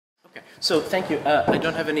So thank you. I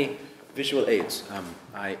don't have any visual aids.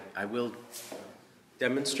 I will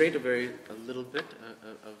demonstrate a little bit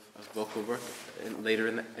of vocal work later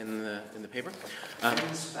in the paper. Ben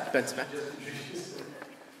Spatz.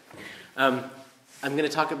 I'm going to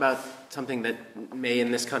talk about something that may,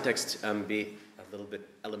 in this context, be a little bit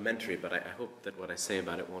elementary, but I hope that what I say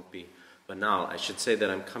about it won't be banal. I should say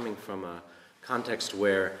that I'm coming from a context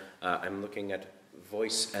where I'm looking at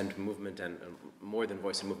voice and movement, and more than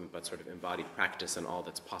voice and movement, but sort of embodied practice and all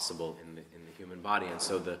that's possible in the human body. And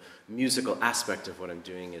so the musical aspect of what I'm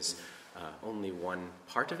doing is only one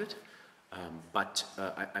part of it. But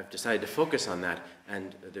I've decided to focus on that,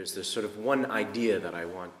 and there's sort of one idea that I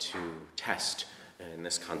want to test in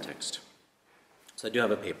this context. So I do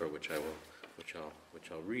have a paper which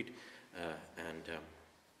I'll read, and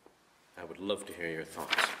I would love to hear your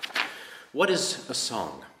thoughts. What is a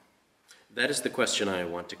song? That is the question I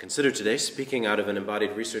want to consider today, speaking out of an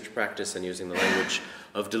embodied research practice and using the language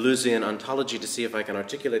of Deleuzean ontology to see if I can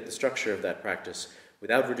articulate the structure of that practice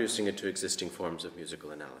without reducing it to existing forms of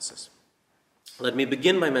musical analysis. Let me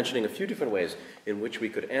begin by mentioning a few different ways in which we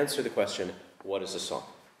could answer the question, what is a song?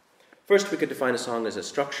 First, we could define a song as a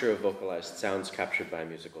structure of vocalized sounds captured by a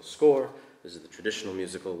musical score. This is the traditional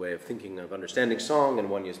musical way of thinking of understanding song, and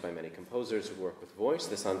one used by many composers who work with voice.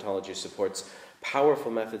 This ontology supports powerful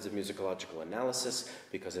methods of musicological analysis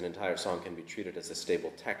because an entire song can be treated as a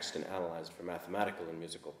stable text and analyzed for mathematical and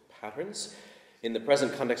musical patterns. In the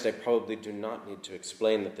present context, I probably do not need to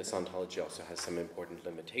explain that this ontology also has some important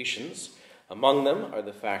limitations. Among them are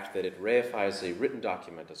the fact that it reifies a written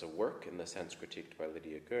document as a work, in the sense critiqued by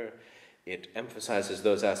Lydia Gür. It emphasizes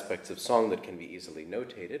those aspects of song that can be easily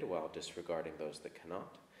notated while disregarding those that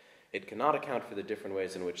cannot. It cannot account for the different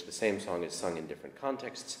ways in which the same song is sung in different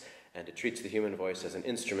contexts, and it treats the human voice as an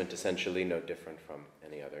instrument essentially no different from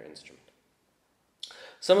any other instrument.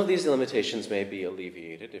 Some of these limitations may be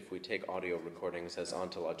alleviated if we take audio recordings as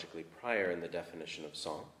ontologically prior in the definition of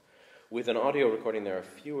song. With an audio recording, there are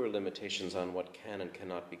fewer limitations on what can and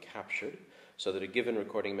cannot be captured, so that a given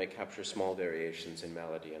recording may capture small variations in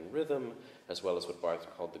melody and rhythm, as well as what Barth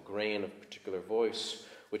called the grain of particular voice,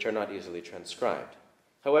 which are not easily transcribed.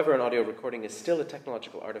 However, an audio recording is still a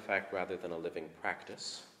technological artifact rather than a living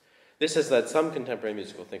practice. This has led some contemporary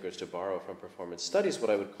musical thinkers to borrow from performance studies what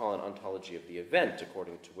I would call an ontology of the event,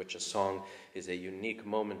 according to which a song is a unique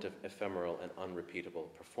moment of ephemeral and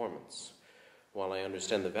unrepeatable performance. While I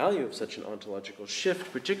understand the value of such an ontological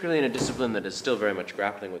shift, particularly in a discipline that is still very much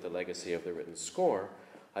grappling with the legacy of the written score,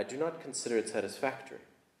 I do not consider it satisfactory.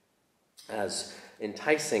 As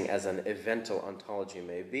enticing as an evental ontology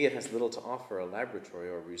may be, it has little to offer a laboratory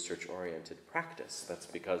or research-oriented practice. That's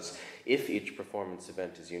because if each performance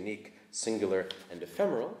event is unique, singular, and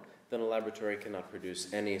ephemeral, then a laboratory cannot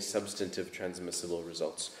produce any substantive transmissible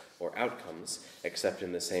results or outcomes except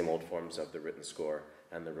in the same old forms of the written score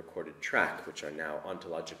and the recorded track, which are now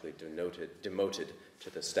ontologically demoted to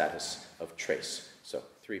the status of trace. So,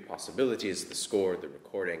 three possibilities: the score, the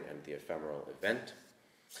recording, and the ephemeral event.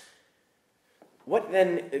 What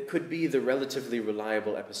then could be the relatively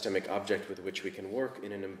reliable epistemic object with which we can work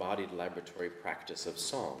in an embodied laboratory practice of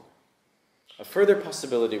song? A further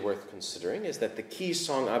possibility worth considering is that the key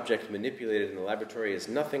song object manipulated in the laboratory is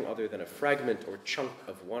nothing other than a fragment or chunk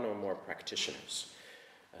of one or more practitioners.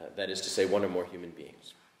 That is to say, one or more human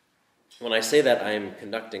beings. When I say that I am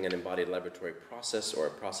conducting an embodied laboratory process or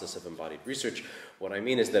a process of embodied research, what I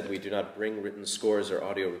mean is that we do not bring written scores or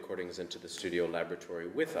audio recordings into the studio laboratory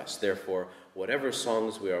with us. Therefore, whatever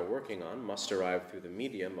songs we are working on must arrive through the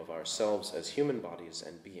medium of ourselves as human bodies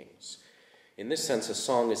and beings. In this sense, a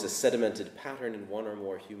song is a sedimented pattern in one or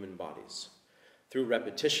more human bodies. Through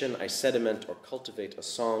repetition, I sediment or cultivate a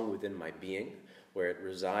song within my being, where it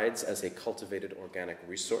resides as a cultivated organic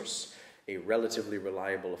resource, a relatively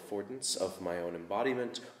reliable affordance of my own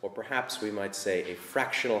embodiment, or perhaps we might say a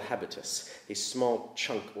fractional habitus, a small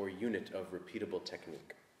chunk or unit of repeatable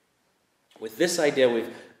technique. With this idea,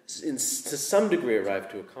 we've to some degree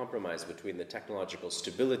arrived to a compromise between the technological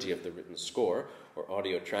stability of the written score, or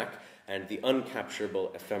audio track, and the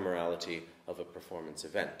uncapturable ephemerality of a performance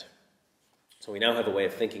event. So we now have a way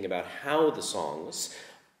of thinking about how the songs,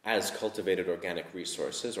 as cultivated organic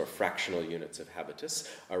resources or fractional units of habitus,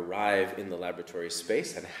 arrive in the laboratory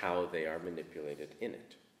space and how they are manipulated in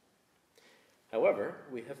it. However,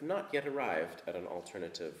 we have not yet arrived at an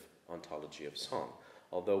alternative ontology of song,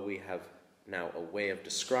 although we have now a way of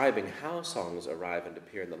describing how songs arrive and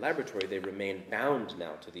appear in the laboratory. They remain bound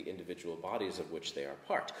now to the individual bodies of which they are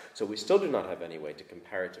part. So we still do not have any way to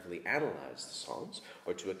comparatively analyze the songs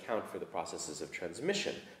or to account for the processes of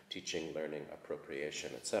transmission, teaching, learning,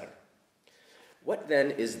 appropriation, etc. What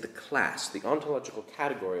then is the class, the ontological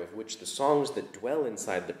category of which the songs that dwell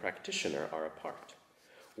inside the practitioner are a part?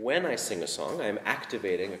 When I sing a song, I am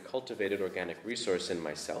activating a cultivated organic resource in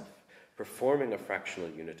myself, performing a fractional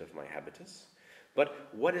unit of my habitus. But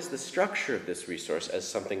what is the structure of this resource as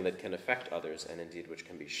something that can affect others and indeed which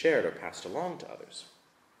can be shared or passed along to others?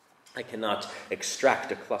 I cannot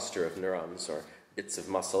extract a cluster of neurons or bits of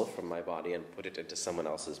muscle from my body and put it into someone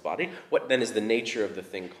else's body. What then is the nature of the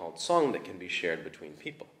thing called song that can be shared between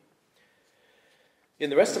people? In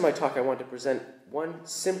the rest of my talk, I want to present one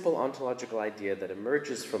simple ontological idea that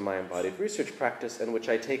emerges from my embodied research practice and which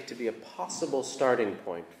I take to be a possible starting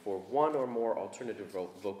point for one or more alternative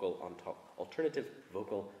vocal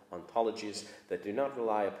ontologies that do not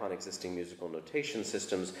rely upon existing musical notation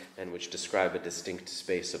systems and which describe a distinct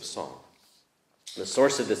space of song. The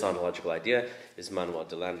source of this ontological idea is Manuel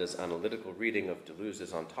Delanda's analytical reading of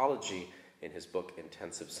Deleuze's ontology in his book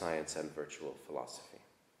Intensive Science and Virtual Philosophy.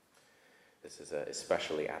 This is an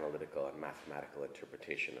especially analytical and mathematical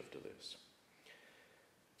interpretation of Deleuze.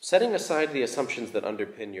 Setting aside the assumptions that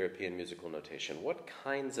underpin European musical notation, what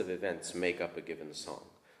kinds of events make up a given song?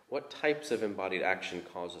 What types of embodied action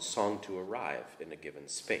cause a song to arrive in a given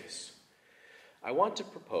space? I want to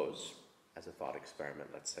propose, as a thought experiment,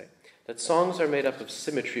 let's say, that songs are made up of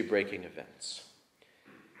symmetry-breaking events.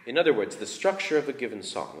 In other words, the structure of a given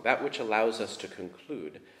song, that which allows us to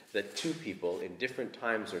conclude that two people in different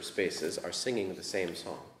times or spaces are singing the same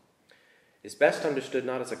song, is best understood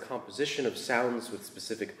not as a composition of sounds with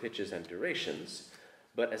specific pitches and durations,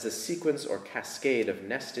 but as a sequence or cascade of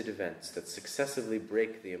nested events that successively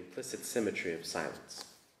break the implicit symmetry of silence.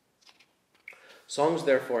 Songs,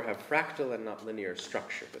 therefore, have fractal and not linear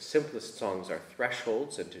structure. The simplest songs are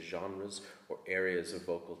thresholds into genres or areas of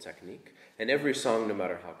vocal technique, and every song, no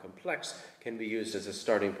matter how complex, can be used as a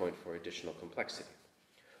starting point for additional complexity.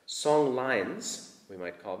 Song lines, we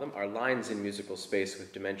might call them, are lines in musical space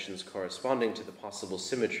with dimensions corresponding to the possible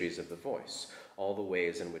symmetries of the voice, all the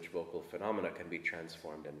ways in which vocal phenomena can be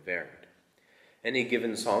transformed and varied. Any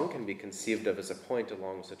given song can be conceived of as a point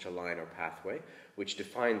along such a line or pathway, which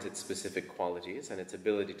defines its specific qualities and its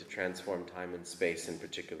ability to transform time and space in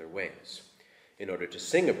particular ways. In order to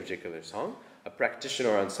sing a particular song, a practitioner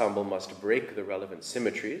or ensemble must break the relevant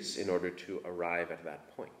symmetries in order to arrive at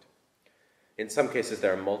that point. In some cases,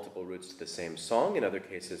 there are multiple routes to the same song. In other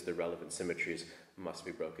cases, the relevant symmetries must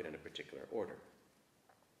be broken in a particular order.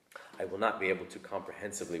 I will not be able to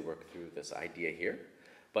comprehensively work through this idea here,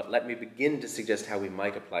 but let me begin to suggest how we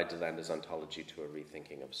might apply Delanda's ontology to a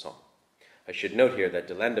rethinking of song. I should note here that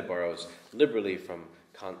Delanda borrows liberally from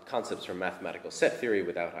concepts from mathematical set theory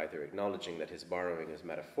without either acknowledging that his borrowing is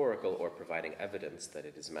metaphorical or providing evidence that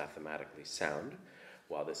it is mathematically sound.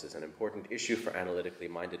 While this is an important issue for analytically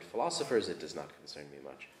minded philosophers, it does not concern me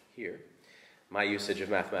much here. My usage of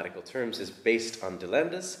mathematical terms is based on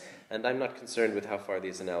Delanda's, and I'm not concerned with how far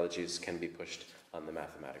these analogies can be pushed on the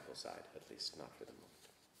mathematical side, at least not for the moment.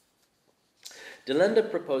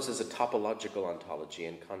 Delanda proposes a topological ontology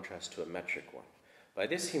in contrast to a metric one. By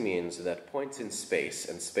this he means that points in space,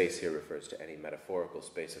 and space here refers to any metaphorical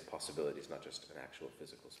space of possibilities, not just an actual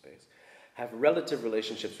physical space, have relative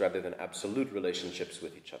relationships rather than absolute relationships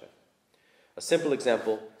with each other. A simple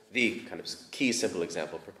example, the kind of key simple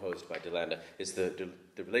example proposed by Delanda, is the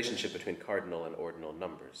relationship between cardinal and ordinal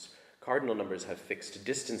numbers. Cardinal numbers have fixed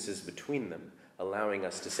distances between them, allowing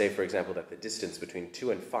us to say, for example, that the distance between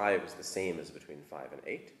 2 and 5 is the same as between 5 and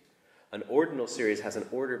 8. An ordinal series has an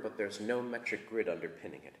order, but there's no metric grid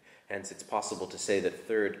underpinning it. Hence, it's possible to say that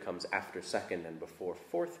third comes after second and before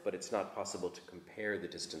fourth, but it's not possible to compare the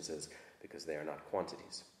distances because they are not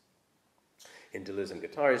quantities. In Deleuze and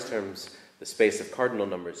Guattari's terms, the space of cardinal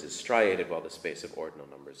numbers is striated while the space of ordinal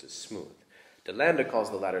numbers is smooth. Delanda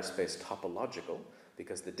calls the latter space topological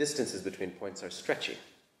because the distances between points are stretchy.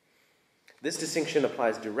 This distinction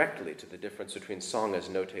applies directly to the difference between song as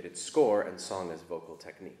notated score and song as vocal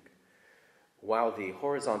technique. While the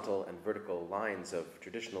horizontal and vertical lines of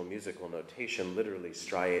traditional musical notation literally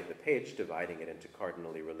striate the page, dividing it into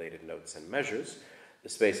cardinally related notes and measures, the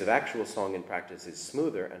space of actual song in practice is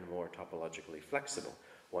smoother and more topologically flexible.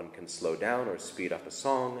 One can slow down or speed up a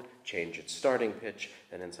song, change its starting pitch,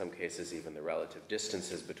 and in some cases even the relative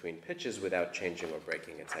distances between pitches without changing or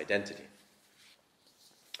breaking its identity.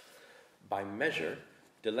 By measure,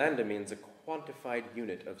 Delanda means a quantified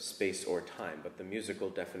unit of space or time, but the musical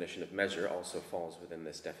definition of measure also falls within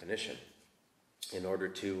this definition. In order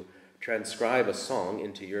to transcribe a song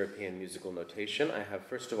into European musical notation, I have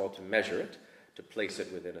first of all to measure it, to place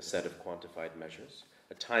it within a set of quantified measures,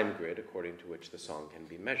 a time grid according to which the song can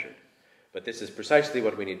be measured. But this is precisely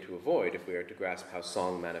what we need to avoid if we are to grasp how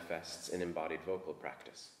song manifests in embodied vocal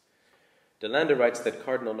practice. Deleuze writes that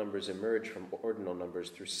cardinal numbers emerge from ordinal numbers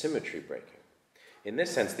through symmetry breaking. In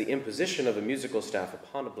this sense, the imposition of a musical staff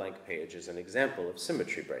upon a blank page is an example of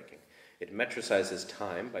symmetry breaking. It metricizes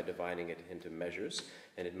time by dividing it into measures,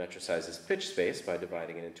 and it metricizes pitch space by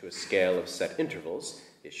dividing it into a scale of set intervals,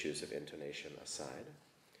 issues of intonation aside.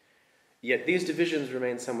 Yet these divisions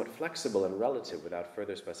remain somewhat flexible and relative without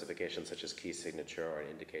further specifications such as key signature or an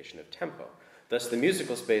indication of tempo. Thus, the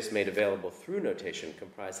musical space made available through notation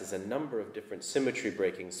comprises a number of different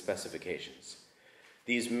symmetry-breaking specifications.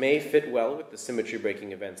 These may fit well with the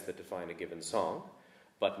symmetry-breaking events that define a given song,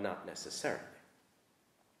 but not necessarily.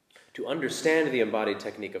 To understand the embodied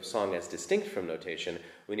technique of song as distinct from notation,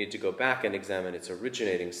 we need to go back and examine its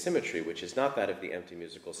originating symmetry, which is not that of the empty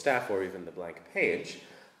musical staff or even the blank page,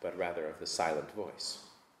 but rather of the silent voice.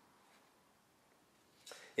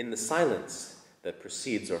 In the silence that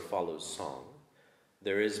precedes or follows song,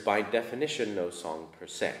 there is by definition no song per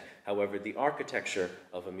se. However, the architecture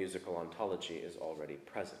of a musical ontology is already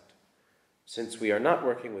present. Since we are not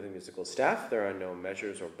working with a musical staff, there are no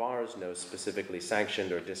measures or bars, no specifically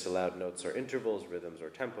sanctioned or disallowed notes or intervals, rhythms or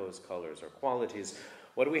tempos, colors or qualities.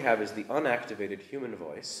 What we have is the unactivated human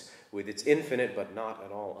voice with its infinite but not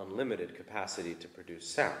at all unlimited capacity to produce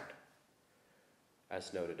sound.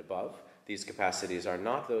 As noted above, these capacities are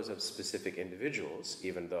not those of specific individuals,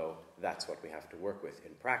 even though that's what we have to work with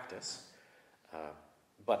in practice,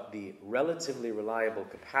 but the relatively reliable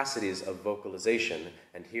capacities of vocalization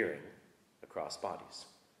and hearing across bodies.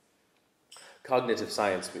 Cognitive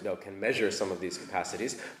science, we know, can measure some of these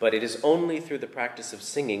capacities, but it is only through the practice of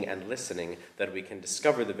singing and listening that we can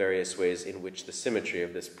discover the various ways in which the symmetry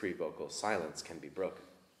of this pre-vocal silence can be broken.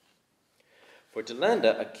 For Deleuze,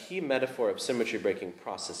 a key metaphor of symmetry-breaking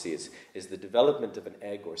processes is the development of an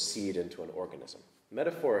egg or seed into an organism.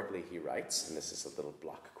 Metaphorically, he writes, and this is a little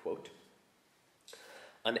block quote,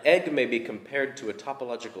 "An egg may be compared to a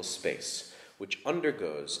topological space, which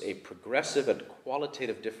undergoes a progressive and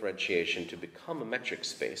qualitative differentiation to become the metric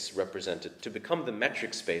space represented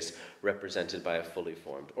by a fully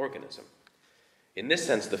formed organism. In this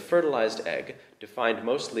sense, the fertilized egg, defined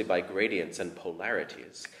mostly by gradients and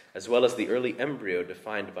polarities, as well as the early embryo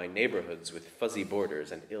defined by neighborhoods with fuzzy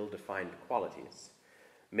borders and ill-defined qualities,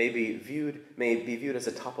 may be viewed as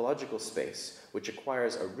a topological space which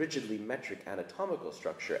acquires a rigidly metric anatomical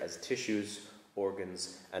structure as tissues,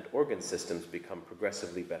 organs, and organ systems become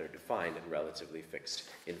progressively better defined and relatively fixed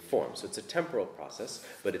in form." So it's a temporal process,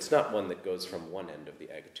 but it's not one that goes from one end of the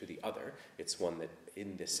egg to the other. It's one that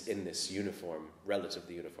in this uniform,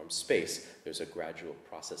 relatively uniform space, there's a gradual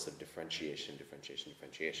process of differentiation.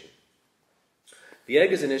 The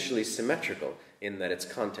egg is initially symmetrical in that its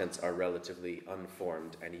contents are relatively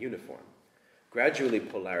unformed and uniform. Gradually,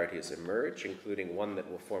 polarities emerge, including one that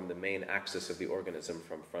will form the main axis of the organism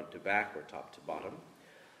from front to back or top to bottom.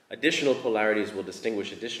 Additional polarities will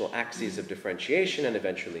distinguish additional axes of differentiation, and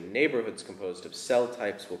eventually neighborhoods composed of cell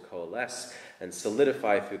types will coalesce and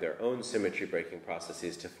solidify through their own symmetry-breaking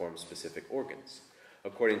processes to form specific organs.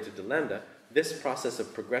 According to Deleuze, this process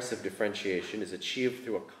of progressive differentiation is achieved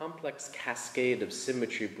through a complex cascade of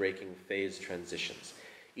symmetry-breaking phase transitions.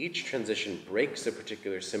 Each transition breaks a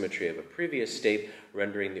particular symmetry of a previous state,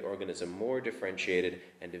 rendering the organism more differentiated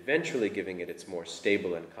and eventually giving it its more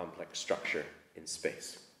stable and complex structure in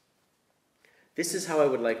space. This is how I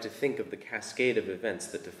would like to think of the cascade of events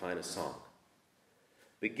that define a song.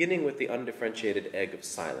 Beginning with the undifferentiated egg of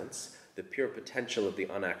silence, the pure potential of the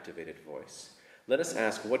unactivated voice, let us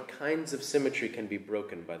ask what kinds of symmetry can be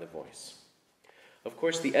broken by the voice. Of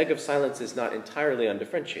course, the egg of silence is not entirely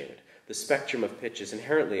undifferentiated. The spectrum of pitch is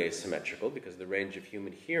inherently asymmetrical because of the range of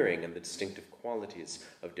human hearing and the distinctive qualities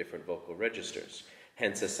of different vocal registers.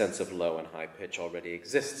 Hence, a sense of low and high pitch already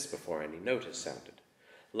exists before any note is sounded.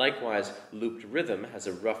 Likewise, looped rhythm has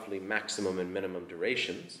a roughly maximum and minimum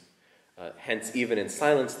durations. Hence, even in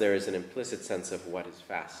silence, there is an implicit sense of what is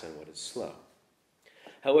fast and what is slow.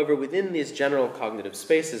 However, within these general cognitive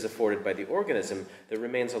spaces afforded by the organism, there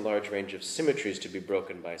remains a large range of symmetries to be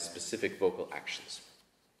broken by specific vocal actions.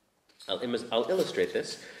 I'll illustrate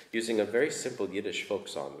this using a very simple Yiddish folk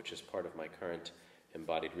song, which is part of my current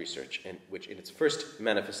embodied research, and which in its first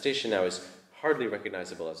manifestation now is hardly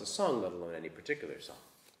recognizable as a song, let alone any particular song.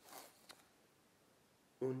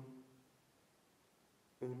 Un,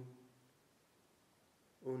 un,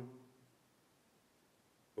 un,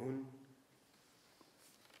 un,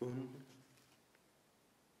 un,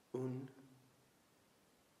 un,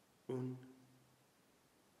 un,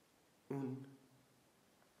 un,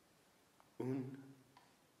 un,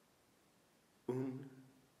 un,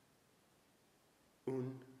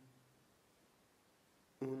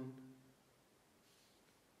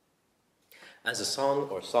 As a song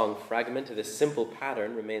or song fragment, this simple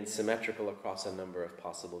pattern remains symmetrical across a number of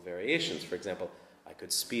possible variations. For example, I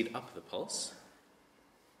could speed up the pulse.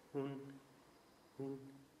 I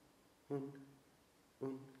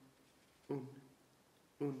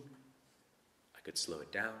could slow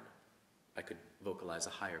it down. I could vocalize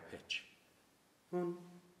a higher pitch. I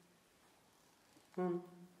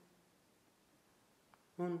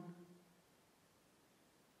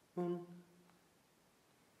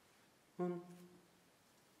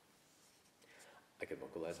could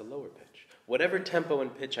vocalize a lower pitch. Whatever tempo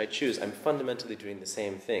and pitch I choose, I'm fundamentally doing the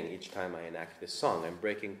same thing each time I enact this song. I'm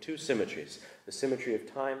breaking two symmetries, the symmetry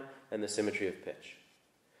of time and the symmetry of pitch.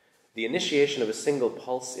 The initiation of a single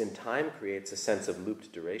pulse in time creates a sense of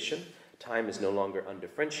looped duration. Time is no longer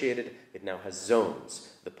undifferentiated, it now has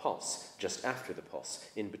zones. The pulse, just after the pulse,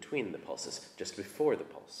 in between the pulses, just before the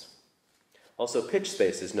pulse. Also, pitch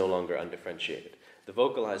space is no longer undifferentiated. The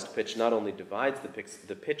vocalized pitch not only divides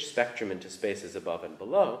the pitch spectrum into spaces above and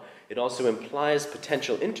below, it also implies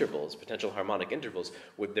potential intervals, potential harmonic intervals,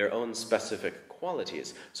 with their own specific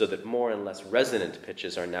qualities, so that more and less resonant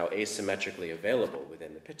pitches are now asymmetrically available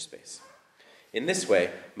within the pitch space. In this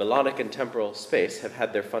way, melodic and temporal space have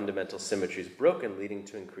had their fundamental symmetries broken, leading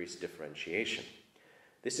to increased differentiation.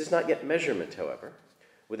 This is not yet measurement, however.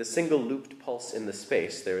 With a single looped pulse in the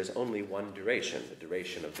space, there is only one duration, the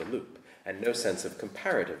duration of the loop, and no sense of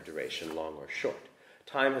comparative duration, long or short.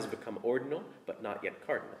 Time has become ordinal, but not yet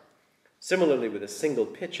cardinal. Similarly, with a single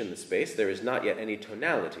pitch in the space, there is not yet any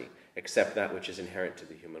tonality, except that which is inherent to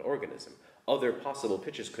the human organism. Other possible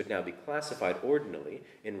pitches could now be classified ordinally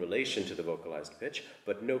in relation to the vocalized pitch,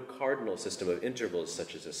 but no cardinal system of intervals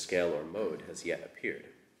such as a scale or mode has yet appeared.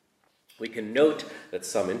 We can note that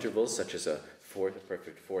some intervals, such as a fourth, a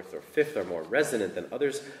perfect fourth, or fifth, are more resonant than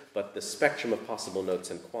others, but the spectrum of possible notes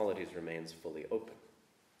and qualities remains fully open.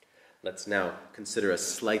 Let's now consider a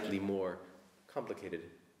slightly more complicated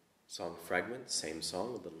song fragment, same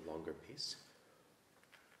song, a little longer piece.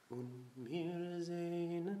 Wir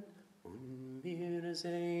sehnen, wir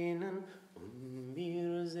sehnen,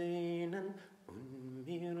 wir sehnen,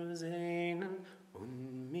 wir sehnen,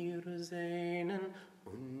 wir sehnen,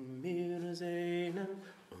 wir sehnen, wir sehnen,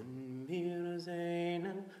 wir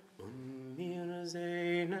sehnen, wir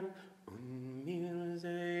sehnen, wir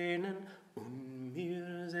sehnen,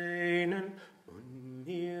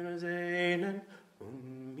 wir sehnen,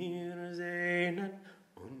 wir sehnen,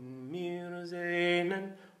 wir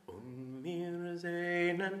sehnen, wir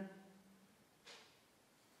sehnen.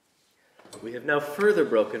 We have now further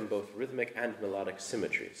broken both rhythmic and melodic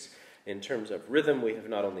symmetries. In terms of rhythm, we have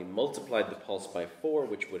not only multiplied the pulse by 4,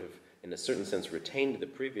 which would have, in a certain sense, retained the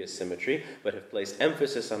previous symmetry, but have placed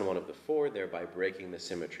emphasis on one of the 4, thereby breaking the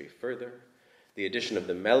symmetry further. The addition of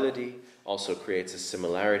the melody also creates a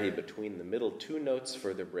similarity between the middle 2 notes,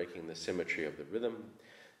 further breaking the symmetry of the rhythm.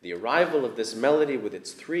 The arrival of this melody with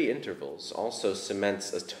its 3 intervals also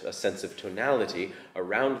cements a sense of tonality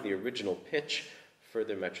around the original pitch,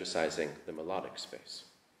 further metricizing the melodic space.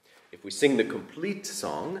 If we sing the complete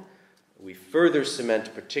song, we further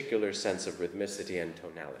cement particular sense of rhythmicity and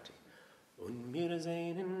tonality. Und wir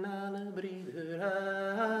sehnen alle Brüder,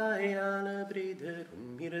 alle Brüder,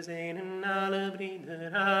 und wir sehnen alle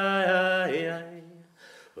Brüder,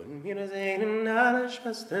 und wir sehnen alle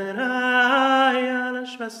Schwestern, alle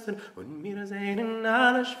Schwestern, und wir sehnen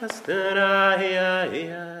alle Schwestern, ay,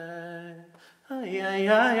 ay, ay, ay, ay,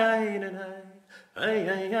 ay,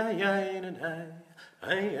 ay, ay, ay,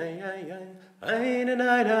 ay, ay, ay. Ay, na,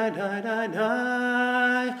 na, na, na, na,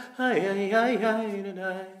 na. Ay, ay, ay, ay, na,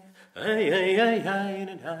 na. Ay, ay, ay, ay,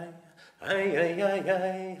 na, na. Ay, ay, ay,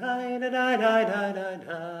 ay, ay, na, na, na, na, na,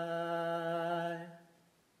 na.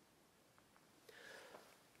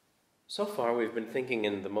 So far, we've been thinking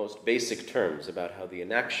in the most basic terms about how the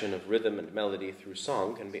enaction of rhythm and melody through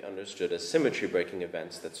song can be understood as symmetry-breaking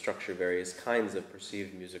events that structure various kinds of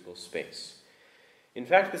perceived musical space. In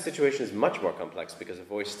fact, the situation is much more complex because a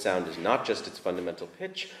voiced sound is not just its fundamental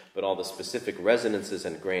pitch, but all the specific resonances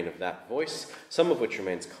and grain of that voice, some of which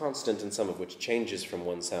remains constant and some of which changes from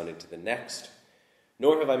one sounding to the next.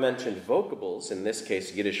 Nor have I mentioned vocables, in this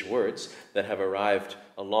case Yiddish words, that have arrived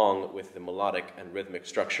along with the melodic and rhythmic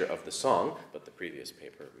structure of the song, but the previous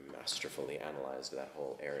paper masterfully analyzed that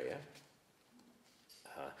whole area.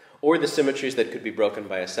 Or the symmetries that could be broken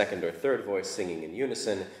by a second or third voice singing in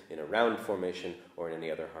unison, in a round formation, or in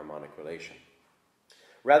any other harmonic relation.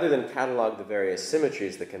 Rather than catalog the various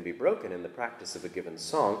symmetries that can be broken in the practice of a given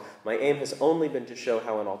song, my aim has only been to show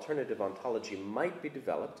how an alternative ontology might be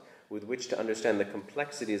developed with which to understand the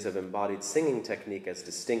complexities of embodied singing technique as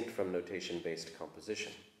distinct from notation-based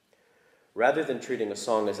composition. Rather than treating a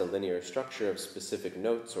song as a linear structure of specific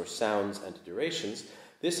notes or sounds and durations,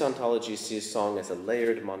 this ontology sees song as a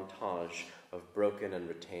layered montage of broken and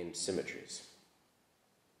retained symmetries.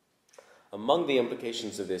 Among the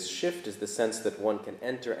implications of this shift is the sense that one can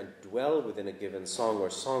enter and dwell within a given song or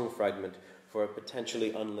song fragment for a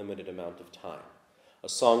potentially unlimited amount of time. A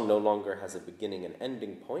song no longer has a beginning and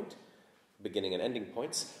ending points,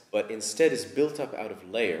 but instead is built up out of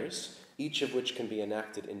layers, each of which can be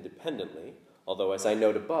enacted independently, although, as I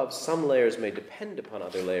note above, some layers may depend upon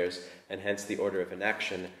other layers, and hence the order of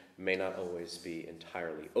enaction may not always be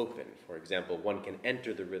entirely open. For example, one can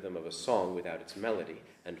enter the rhythm of a song without its melody,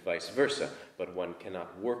 and vice versa, but one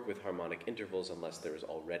cannot work with harmonic intervals unless there is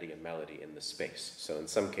already a melody in the space. So in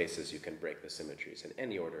some cases you can break the symmetries in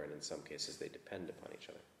any order, and in some cases they depend upon each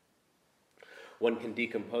other. One can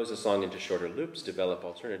decompose a song into shorter loops, develop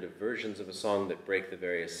alternative versions of a song that break the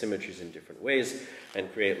various symmetries in different ways,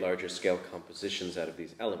 and create larger scale compositions out of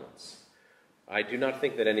these elements. I do not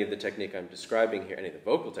think that any of the technique I'm describing here, any of the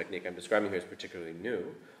vocal technique I'm describing here is particularly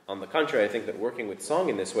new. On the contrary, I think that working with song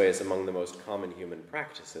in this way is among the most common human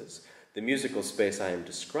practices. The musical space I am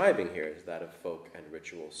describing here is that of folk and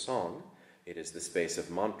ritual song. It is the space of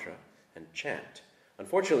mantra and chant.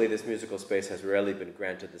 Unfortunately, this musical space has rarely been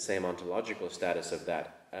granted the same ontological status of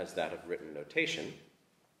that as that of written notation.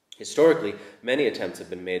 Historically, many attempts have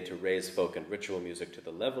been made to raise folk and ritual music to the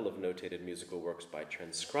level of notated musical works by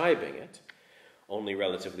transcribing it. Only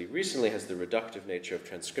relatively recently has the reductive nature of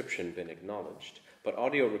transcription been acknowledged. But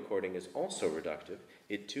audio recording is also reductive.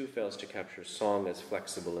 It too fails to capture song as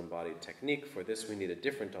flexible embodied technique. For this we need a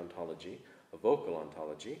different ontology, a vocal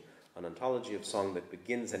ontology, an ontology of song that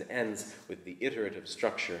begins and ends with the iterative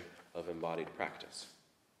structure of embodied practice.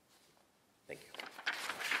 Thank you.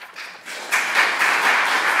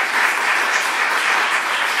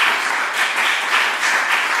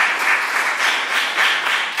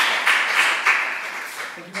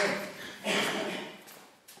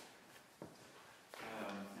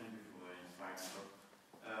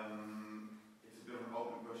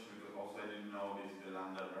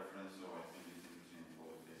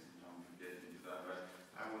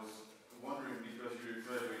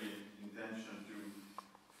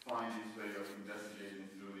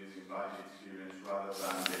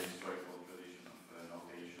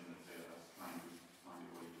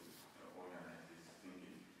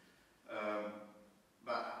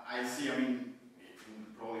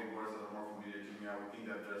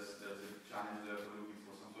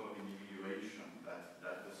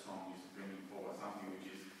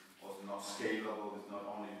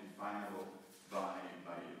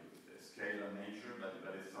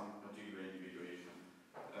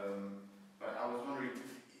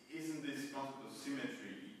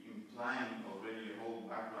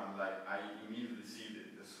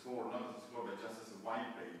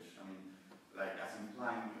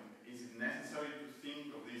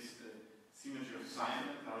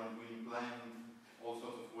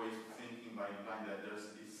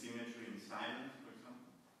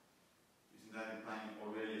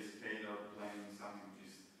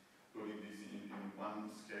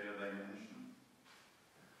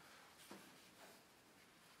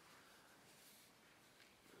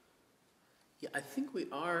 Yeah, I think we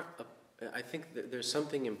are. I think that there's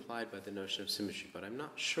something implied by the notion of symmetry, but I'm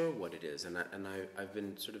not sure what it is. And I've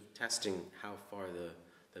been sort of testing how far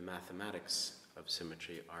the mathematics of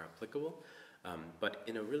symmetry are applicable. But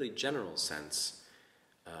in a really general sense,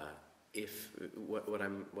 what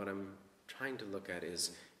I'm trying to look at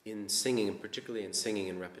is in singing, and particularly in singing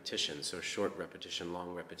in repetition, so short repetition,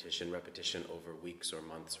 long repetition, repetition over weeks or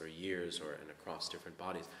months or years or and across different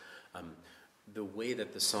bodies, the way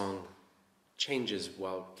that the song changes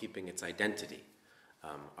while keeping its identity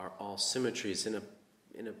are all symmetries on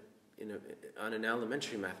an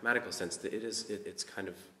elementary mathematical sense. That it's kind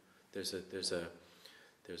of there's a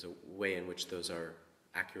way in which those are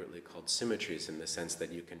accurately called symmetries in the sense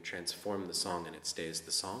that you can transform the song and it stays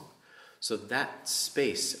the song. So that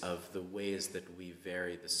space of the ways that we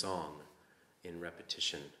vary the song in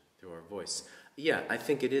repetition through our voice, yeah, I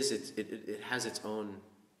think it is. It has its own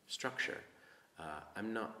structure.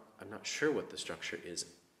 I'm not sure what the structure is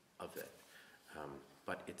of it,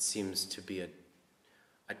 but it seems to be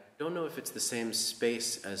I don't know if it's the same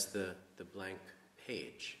space as the blank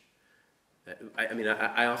page.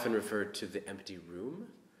 I often refer to the empty room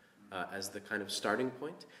as the kind of starting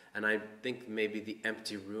point, and I think maybe the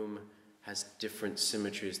empty room has different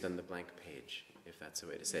symmetries than the blank page, if that's a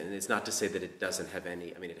way to say it. And it's not to say that it doesn't have any,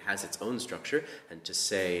 it has its own structure, and to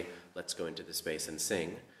say, let's go into the space and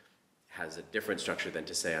sing, has a different structure than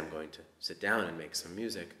to say, I'm going to sit down and make some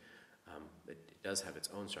music. It does have its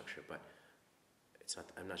own structure, but it's not.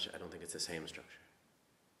 I'm not sure. I don't think it's the same structure.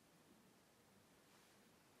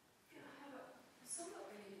 Yeah, I have a somewhat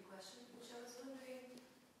related question, which I was wondering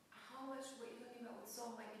how much what you're talking about with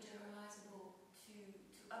song might be generalizable to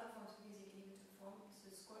other forms of music and even to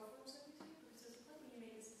score forms of music, because there's a point when you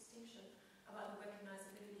make this distinction about the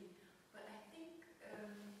recognizability. But I think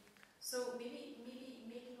so maybe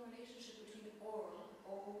making a relationship between oral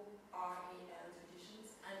O-R-A-L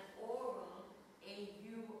traditions and oral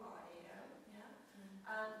A-U-R-A-L, yeah,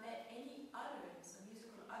 that any utterance, a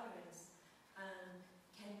musical utterance,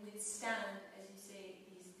 can withstand, as you say,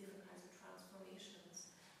 these different kinds of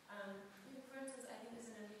transformations. For instance, I think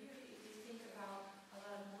there's an ambiguity if you think about a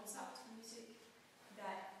lot of Mozart music,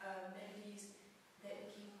 that melodies that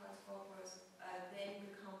became parts of operas then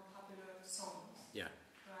become popular songs. Yeah.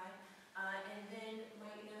 Right? And then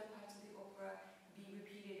might in other parts of the opera be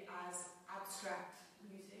repeated as abstract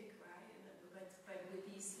music, right? But with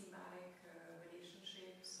these thematic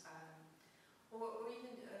relationships, or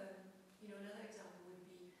even another example would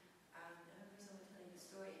be I remember someone telling the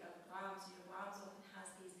story of Brahms. Brahms often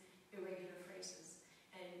has these irregular phrases,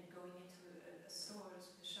 and going into a store or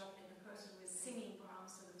a shop, and the person was singing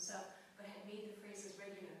Brahms to themselves, but had made the phrases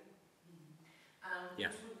regular.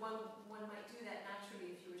 Yeah. Which one might do that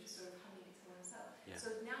naturally if you were just sort of humming it to oneself. Yeah.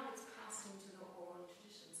 So now it's passed into the oral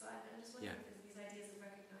tradition. So I'm just wondering if these ideas of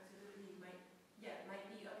recognizability might be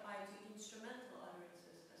applied to instrumental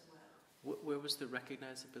utterances as well. Where was the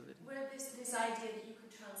recognizability? Where this idea that you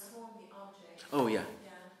could transform the object. Oh yeah.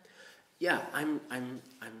 Yeah. Yeah, I'm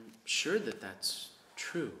sure that that's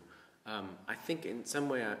true. I think in some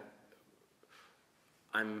way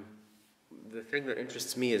the thing that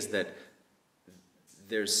interests me is that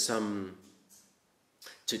there's some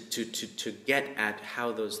to get at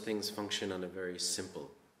how those things function on a very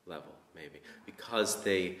simple level, maybe, because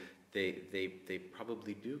they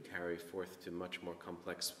probably do carry forth to much more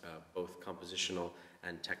complex, both compositional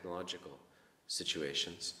and technological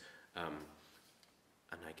situations.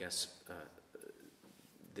 And I guess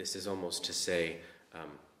this is almost to say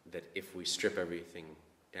that if we strip everything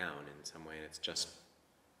down in some way, and it's just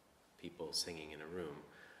people singing in a room,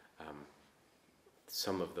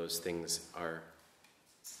 some of those things are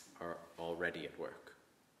already at work.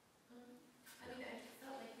 I mean, I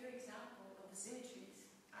felt like your example of the symmetries,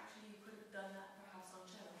 actually you could have done that perhaps on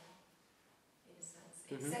cello, in a sense.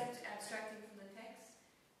 Except abstracting from the text,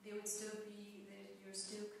 they would still be, you're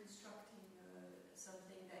still constructing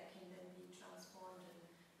something that can then be transformed,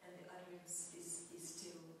 and the utterance is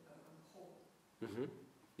still whole.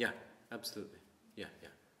 Yeah, absolutely. Yeah,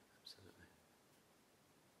 absolutely.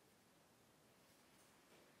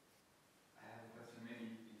 I have a question,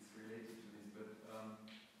 maybe it's related to this, but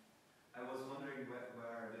I was wondering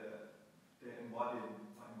where the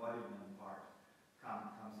embodiment part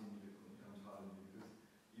comes into the ontology, because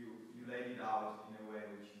you laid it out in a way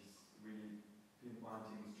which is really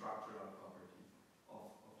pinpointing structural properties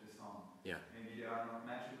of the song. Yeah. Maybe there are not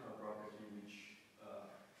metrical properties which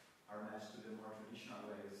are matched to the more traditional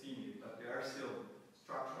way of seeing it, but there are still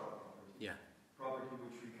structural properties. Yeah. Property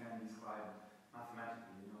which we can describe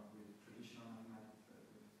mathematically, with traditional mathematics,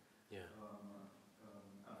 Yeah.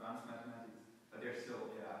 Advanced mathematics, but they're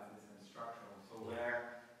still, as I said, structural. So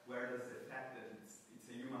where does the fact that it's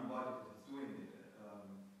a human body that is doing it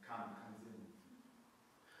comes in?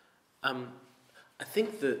 I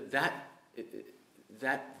think that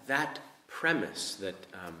premise that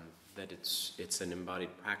it's an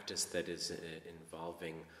embodied practice that is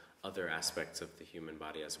involving other aspects of the human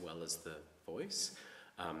body as well as the voice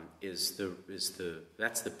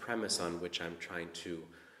that's the premise on which I'm trying to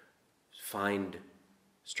find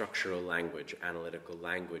structural language, analytical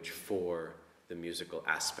language for the musical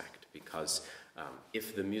aspect, because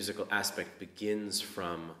if the musical aspect begins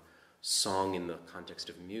from song in the context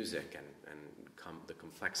of music and the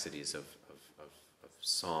complexities of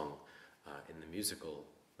song in the musical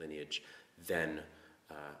lineage, then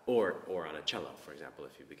or on a cello, for example,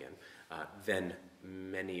 if you begin, then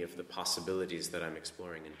many of the possibilities that I'm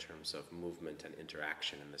exploring in terms of movement and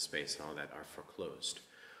interaction in the space and all that are foreclosed.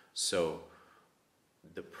 So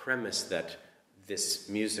the premise that this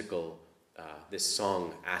musical, this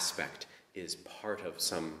song aspect is part of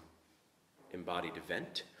some embodied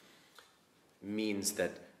event means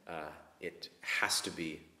that it has to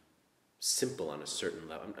be simple on a certain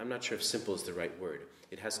level. I'm not sure if simple is the right word.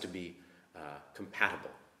 It has to be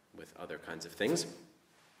compatible with other kinds of things.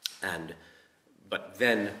 But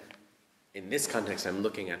then, in this context, I'm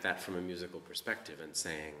looking at that from a musical perspective and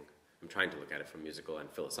saying, I'm trying to look at it from musical and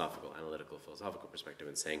philosophical, analytical philosophical perspective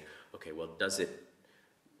and saying, okay, well,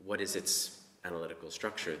 what is its analytical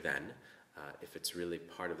structure then? if it's really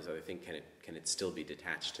part of this other thing, can it still be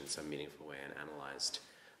detached in some meaningful way and analyzed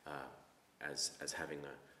as having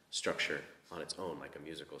a structure on its own, like a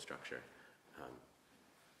musical structure,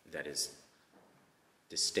 that is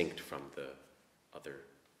distinct from the other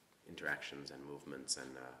interactions and movements and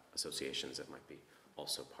associations that might be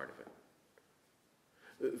also part of it.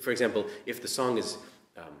 For example, if the song is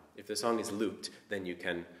looped, then you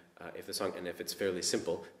can, if it's fairly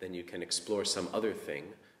simple, then you can explore some other thing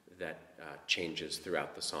that changes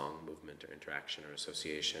throughout the song, movement or interaction or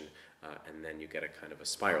association, and then you get a kind of a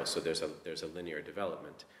spiral. So there's a linear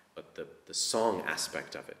development, but the song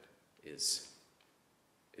aspect of it is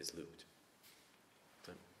looped.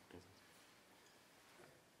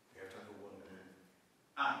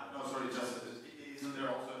 No, sorry, just, isn't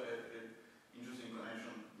there also an interesting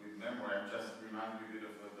connection with memory? I'm just reminding you a bit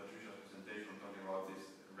of Patricia's presentation talking about these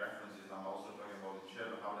references. I'm also talking about the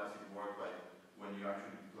cello. How does it work, like, when you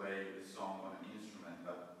actually play the song on an instrument,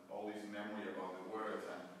 but all this memory about the words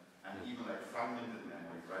and even like fragmented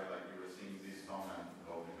memory, right? Like you were singing this song and,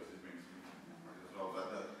 well, because it brings memory as well,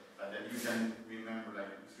 but then you can remember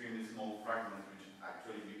like extremely small fragments which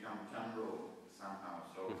actually become temporal somehow.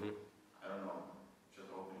 So, I don't know.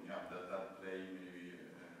 That play maybe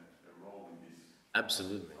a role in this.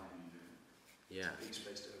 Absolutely. Yeah. Big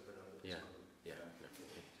space to open up. Yeah. Yeah. No.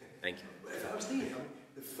 Thank you. I was thinking,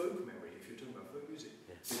 the folk memory, if you're talking about folk music,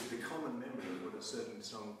 the common memory of what a certain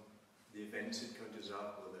song, the events it conjures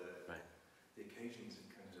up, or the occasions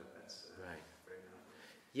it conjures up, that's very powerful.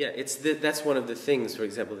 Yeah, that's one of the things, for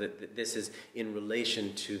example, that this is in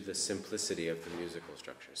relation to the simplicity of the musical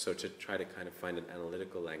structure. So to try to kind of find an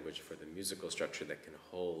analytical language for the musical structure that can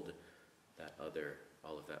hold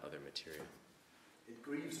all of that other material. It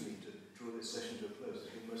grieves me to draw this session to a close. It's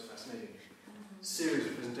been the most fascinating series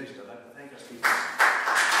of presentations. I'd like to thank our speakers.